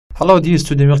Hello dear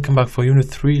student, welcome back for Unit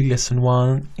 3, Lesson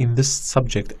 1. In this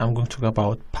subject, I'm going to talk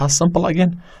about past simple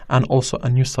again and also a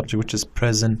new subject which is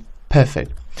present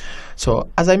perfect.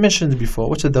 So as I mentioned before,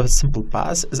 what is the simple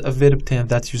past? Is a verb tense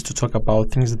that's used to talk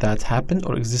about things that happened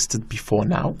or existed before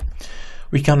now.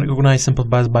 We can recognize simple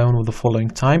past by one of the following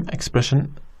time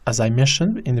expression as I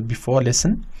mentioned in the before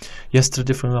lesson.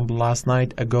 Yesterday, for example, last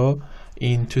night, ago,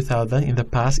 in 2000, in the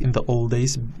past, in the old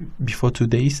days, before 2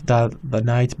 days, the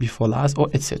night before last, or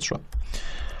etc.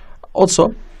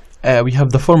 Also, we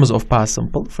have the forms of past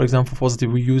simple. For example,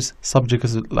 positive, we use subject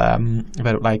as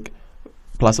verb like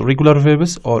plus regular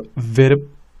verbs or verb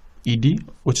ed,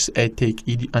 which is a take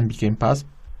ed and became past.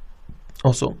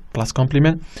 Also plus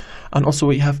complement, and also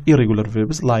we have irregular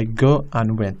verbs like go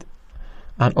and went,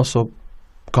 and also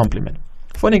complement.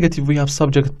 For negative, we have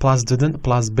subject plus didn't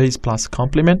plus base plus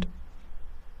complement.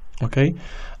 Okay,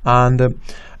 and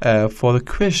for the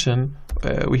question,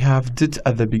 we have did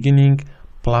at the beginning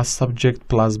plus subject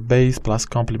plus base plus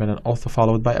complement, and also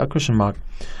followed by a question mark.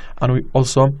 And we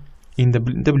also in the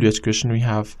WH question we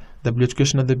have WH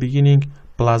question at the beginning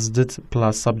plus did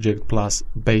plus subject plus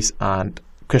base and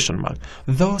question mark.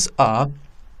 Those are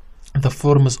the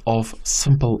forms of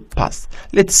simple past.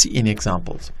 Let's see in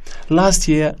examples. Last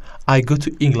year I go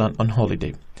to England on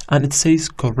holiday, and it says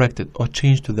corrected or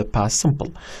changed to the past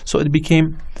simple, so it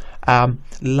became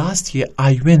last year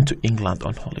I went to England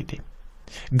on holiday.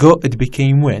 Go, it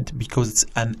became went because it's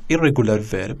an irregular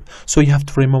verb, so you have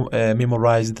to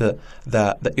memorize the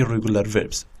irregular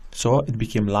verbs. So it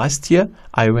became last year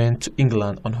I went to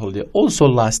England on holiday. Also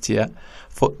last year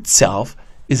for itself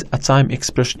is a time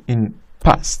expression in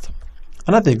past.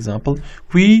 Another example,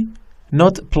 we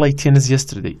not play tennis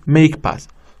yesterday, make past,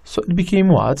 so it became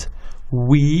what?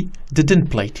 We didn't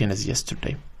play tennis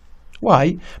yesterday.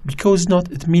 Why? Because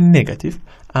not it means negative,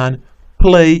 and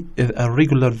play is a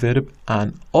regular verb,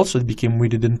 and also it became we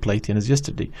didn't play tennis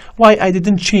yesterday. Why I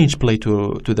didn't change play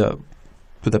to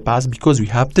the past? Because we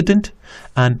have didn't,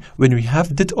 and when we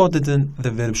have did or didn't,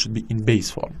 the verb should be in base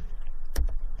form.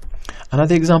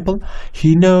 Another example,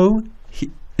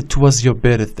 it was your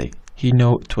birthday. He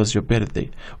know it was your birthday.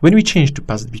 When we change to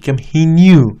past, it became he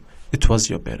knew it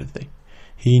was your birthday.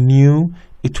 He knew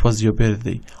it was your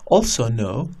birthday. Also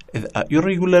know is an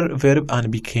irregular verb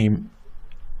and became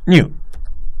new.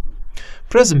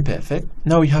 Present perfect.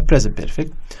 Now we have present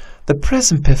perfect. The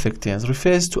present perfect tense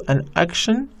refers to an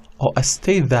action or a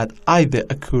state that either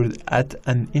occurred at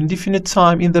an indefinite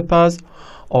time in the past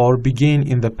or began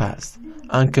in the past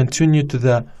and continue to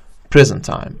the present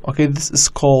time. Okay, this is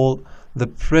called the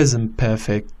present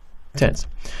perfect tense.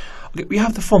 Okay, we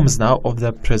have the forms now of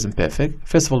the present perfect.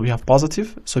 First of all, we have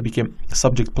positive, so it became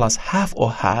subject plus have or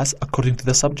has according to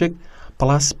the subject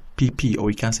plus pp, or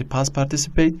we can say past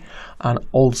participate, and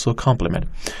also complement.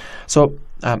 So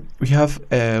we have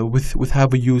with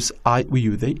have we use I, we,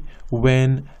 you, they.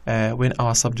 When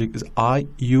our subject is I,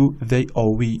 you, they,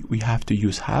 or we have to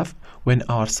use have. When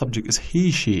our subject is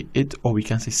he, she, it, or we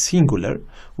can say singular,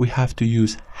 we have to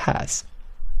use has.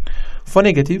 For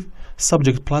negative,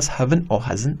 subject plus haven't or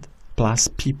hasn't plus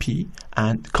pp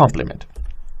and complement.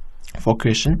 For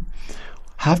question,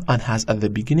 have and has at the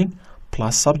beginning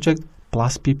plus subject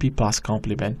plus pp plus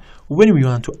complement. When we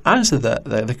want to answer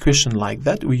the question like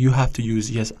that, you have to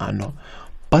use yes and no.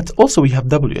 But also we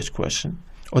have WH question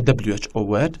or WH or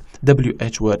word,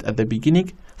 WH word at the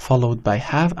beginning followed by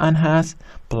have and has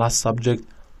plus subject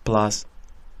plus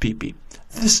pp.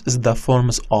 This is the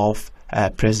forms of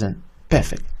present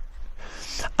perfect.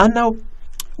 And now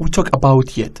we talk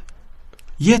about yet.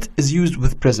 Yet is used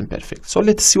with present perfect. So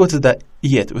let's see what is the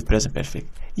yet with present perfect.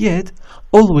 Yet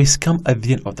always come at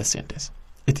the end of the sentence.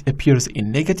 It appears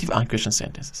in negative and question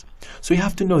sentences. So you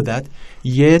have to know that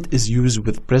yet is used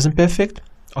with present perfect.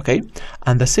 Okay,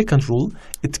 and the second rule,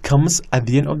 it comes at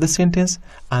the end of the sentence,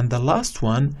 and the last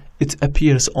one, it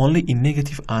appears only in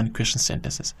negative and question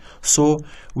sentences. So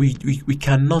we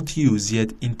cannot use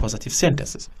yet in positive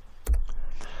sentences.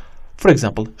 For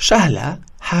example, Shahla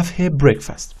have her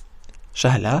breakfast.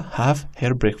 Shahla have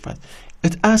her breakfast.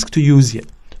 It asked to use yet,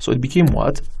 so it became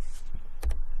what?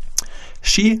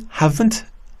 She haven't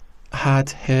had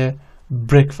her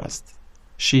breakfast.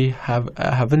 She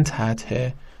haven't had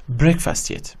her breakfast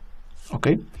yet.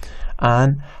 Okay,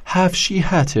 and have she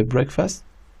had her breakfast?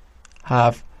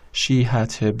 Have she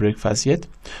had her breakfast yet?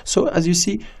 So as you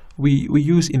see, we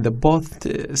use in the both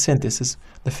sentences.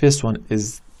 The first one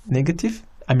is negative.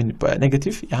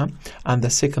 Negative, yeah, and the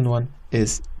second one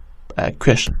is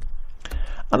question.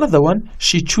 Another one,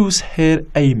 she chose her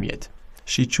aim yet.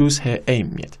 She chose her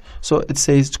aim yet. So it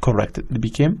says corrected. It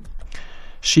became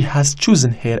she has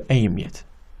chosen her aim yet.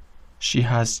 She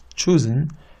has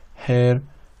chosen her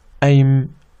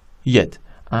aim yet?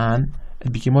 And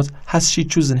it became what? Has she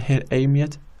chosen her aim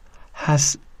yet?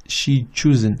 Has she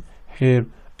chosen her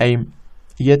aim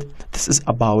yet? This is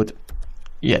about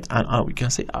yet. And we can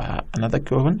say another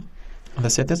one. The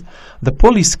sentence: the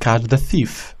police catch the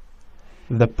thief.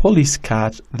 The police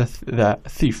catch the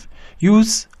thief.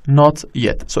 Use not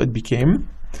yet. So it became: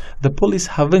 the police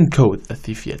haven't caught the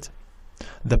thief yet.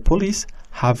 The police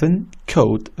haven't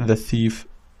caught the thief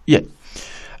yet.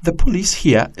 The police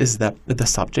here is the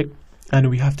subject, and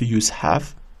we have to use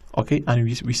have, okay, and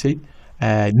we say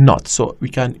not. So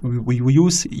we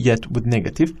use yet with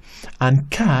negative, and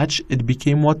catch, it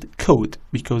became what? Caught,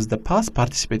 because the past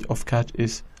participant of catch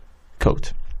is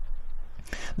caught.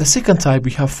 The second type,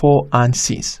 we have for and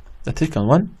since. The second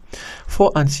one, for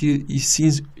and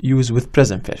since used with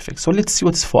present perfect. So let's see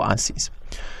what is for and since.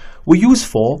 We use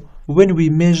for when we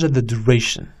measure the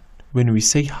duration, when we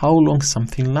say how long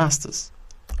something lasts.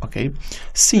 Okay,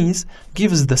 since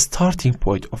gives the starting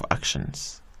point of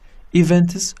actions,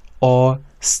 events, or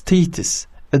status.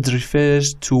 It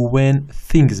refers to when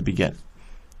things begin.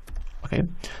 Okay,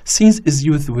 since is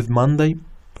used with Monday,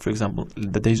 for example,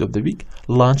 the days of the week,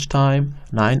 lunchtime,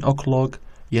 9 o'clock,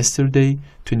 yesterday,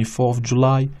 24th of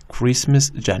July, Christmas,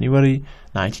 January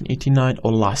 1989,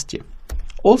 or last year.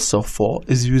 Also, for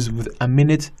is used with a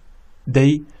minute,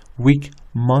 day, week,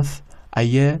 month, a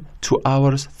year, 2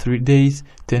 hours, 3 days,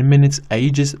 10 minutes,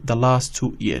 ages, the last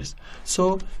 2 years.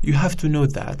 So you have to know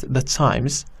that the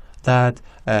times that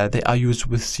they are used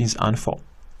with since and for.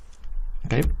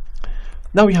 Okay.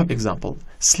 Now we have example.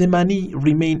 Slimani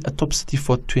remained a top city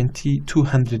for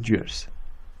 200 years.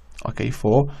 Okay,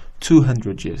 for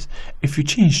 200 years. If you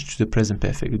change to the present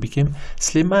perfect, it became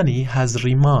Slimani has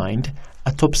remained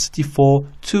a top city for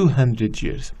 200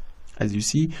 years. As you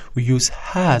see, we use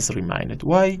has remained.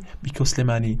 Why? Because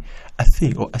Slimani, a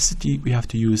thing or a city, we have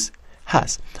to use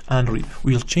has. And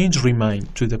we'll change remain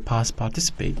to the past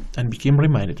participate and became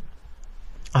reminded.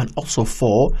 And also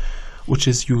for, which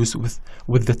is used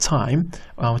with the time,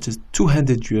 which is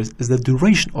 200 years, is the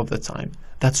duration of the time.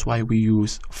 That's why we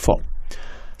use for.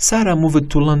 Sarah moved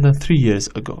to London 3 years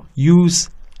ago. Use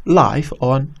life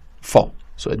on for.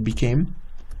 So it became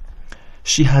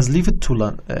she has lived to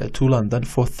London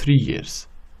for 3 years.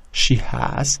 She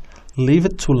has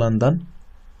lived to London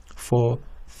for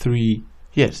 3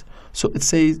 years. So it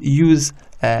says use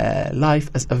life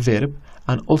as a verb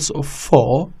and also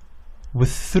for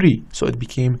with 3. So it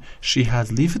became she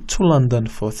has lived to London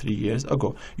for 3 years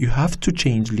ago. You have to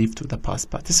change live to the past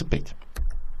participate.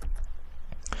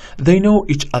 They know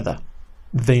each other.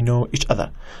 They know each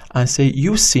other. And say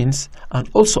use since and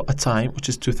also a time, which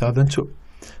is 2002.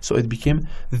 So it became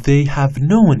they have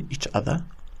known each other.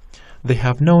 They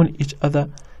have known each other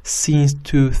since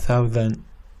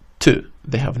 2002.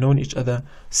 They have known each other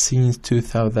since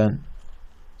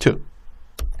 2002.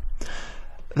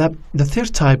 The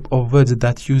third type of words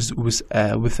that use with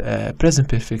present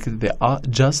perfect, they are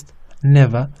just,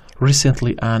 never,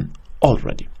 recently, and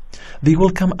already. They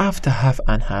will come after have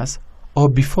and has or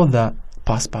before the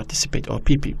past participate or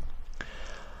PP.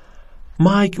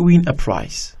 Mike win a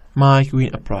prize. Mike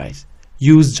win a prize.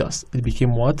 Use just. It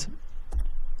became what?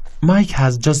 Mike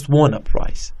has just won a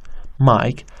prize.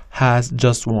 Mike has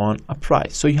just won a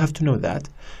prize. So you have to know that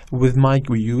with Mike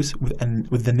we use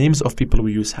with the names of people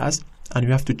we use has, and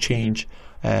you have to change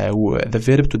the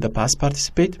verb to the past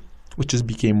participate, which is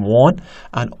became won,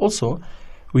 and also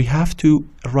we have to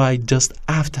write just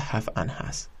after have and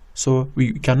has. So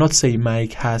we cannot say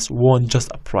Mike has won just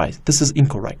a prize. This is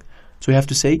incorrect. So we have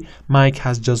to say Mike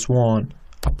has just won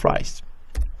a prize.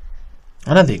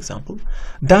 Another example.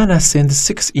 Dana sent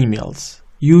 6 emails.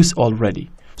 Use already.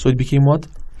 So it became what?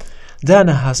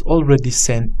 Dana has already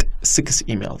sent 6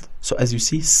 emails. So as you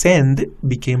see, send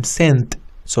became sent.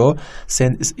 So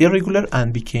send is irregular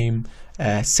and became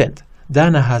sent.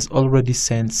 Dana has already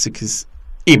sent 6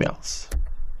 emails.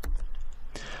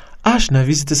 Ashna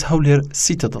visits Howler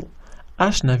Citadel.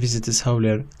 Ashna visits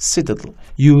Howler Citadel.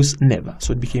 Use never.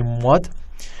 So it became what?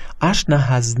 Ashna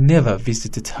has never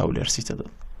visited Howler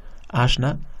Citadel.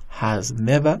 Ashna has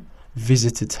never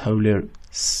visited Howler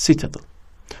Citadel.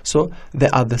 So they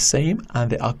are the same and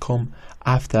they are come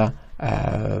after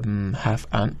have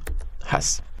and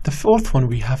has. The fourth one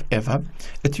we have ever.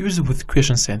 It uses with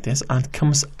question sentence and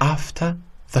comes after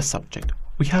the subject.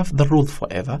 We have the rule for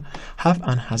ever. Have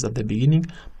and has at the beginning,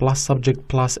 plus subject,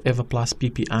 plus ever, plus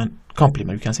PP and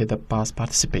complement. We can say the past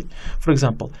participate. For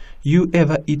example, you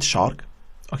ever eat shark?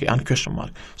 Okay, and question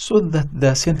mark. So that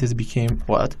the sentence became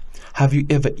what? Have you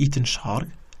ever eaten shark?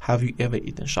 Have you ever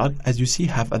eaten shark? As you see,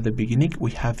 have at the beginning,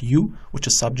 we have you, which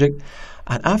is subject,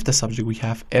 and after subject, we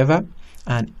have ever,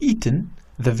 and eaten,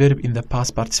 the verb in the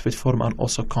past participated form and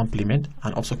also complement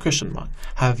and also question mark.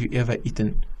 Have you ever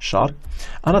eaten shark?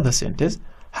 Another sentence,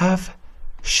 have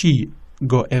she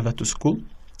go ever to school?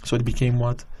 So it became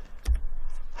what?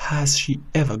 Has she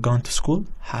ever gone to school?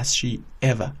 Has she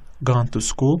ever gone to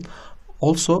school?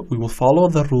 Also, we will follow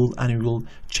the rule and we will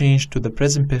change to the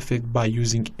present perfect by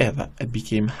using ever. It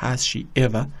became has she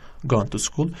ever gone to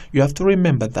school? You have to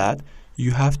remember that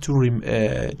you have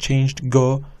to change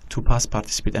go to past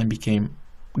participle and became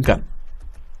gone.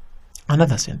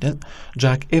 Another sentence,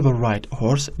 Jack ever ride a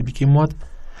horse? It became what?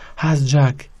 Has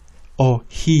Jack or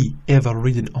he ever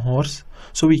ridden a horse?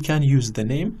 So we can use the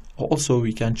name, or also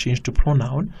we can change to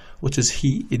pronoun, which is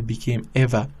he. It became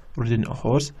ever ridden a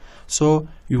horse. So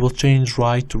we will change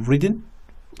ride to ridden,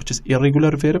 which is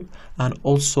irregular verb, and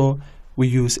also we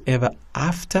use ever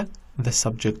after the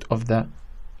subject of the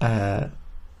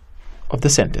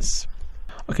sentence.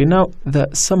 Okay, now the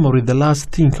summary, the last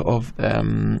thing of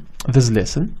this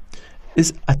lesson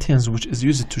is a tense which is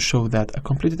used to show that a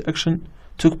completed action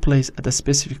took place at a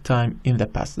specific time in the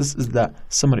past. This is the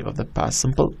summary of the past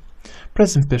simple.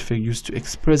 Present perfect used to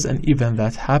express an event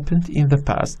that happened in the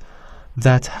past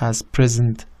that has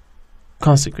present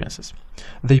consequences.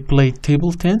 They played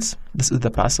table tennis. This is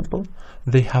the past simple.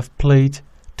 They have played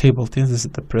table tennis. This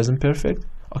is the present perfect.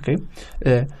 Okay,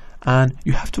 and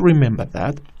you have to remember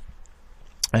that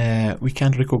we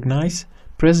can recognize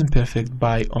present perfect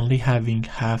by only having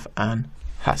have and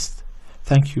has.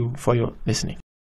 Thank you for your listening.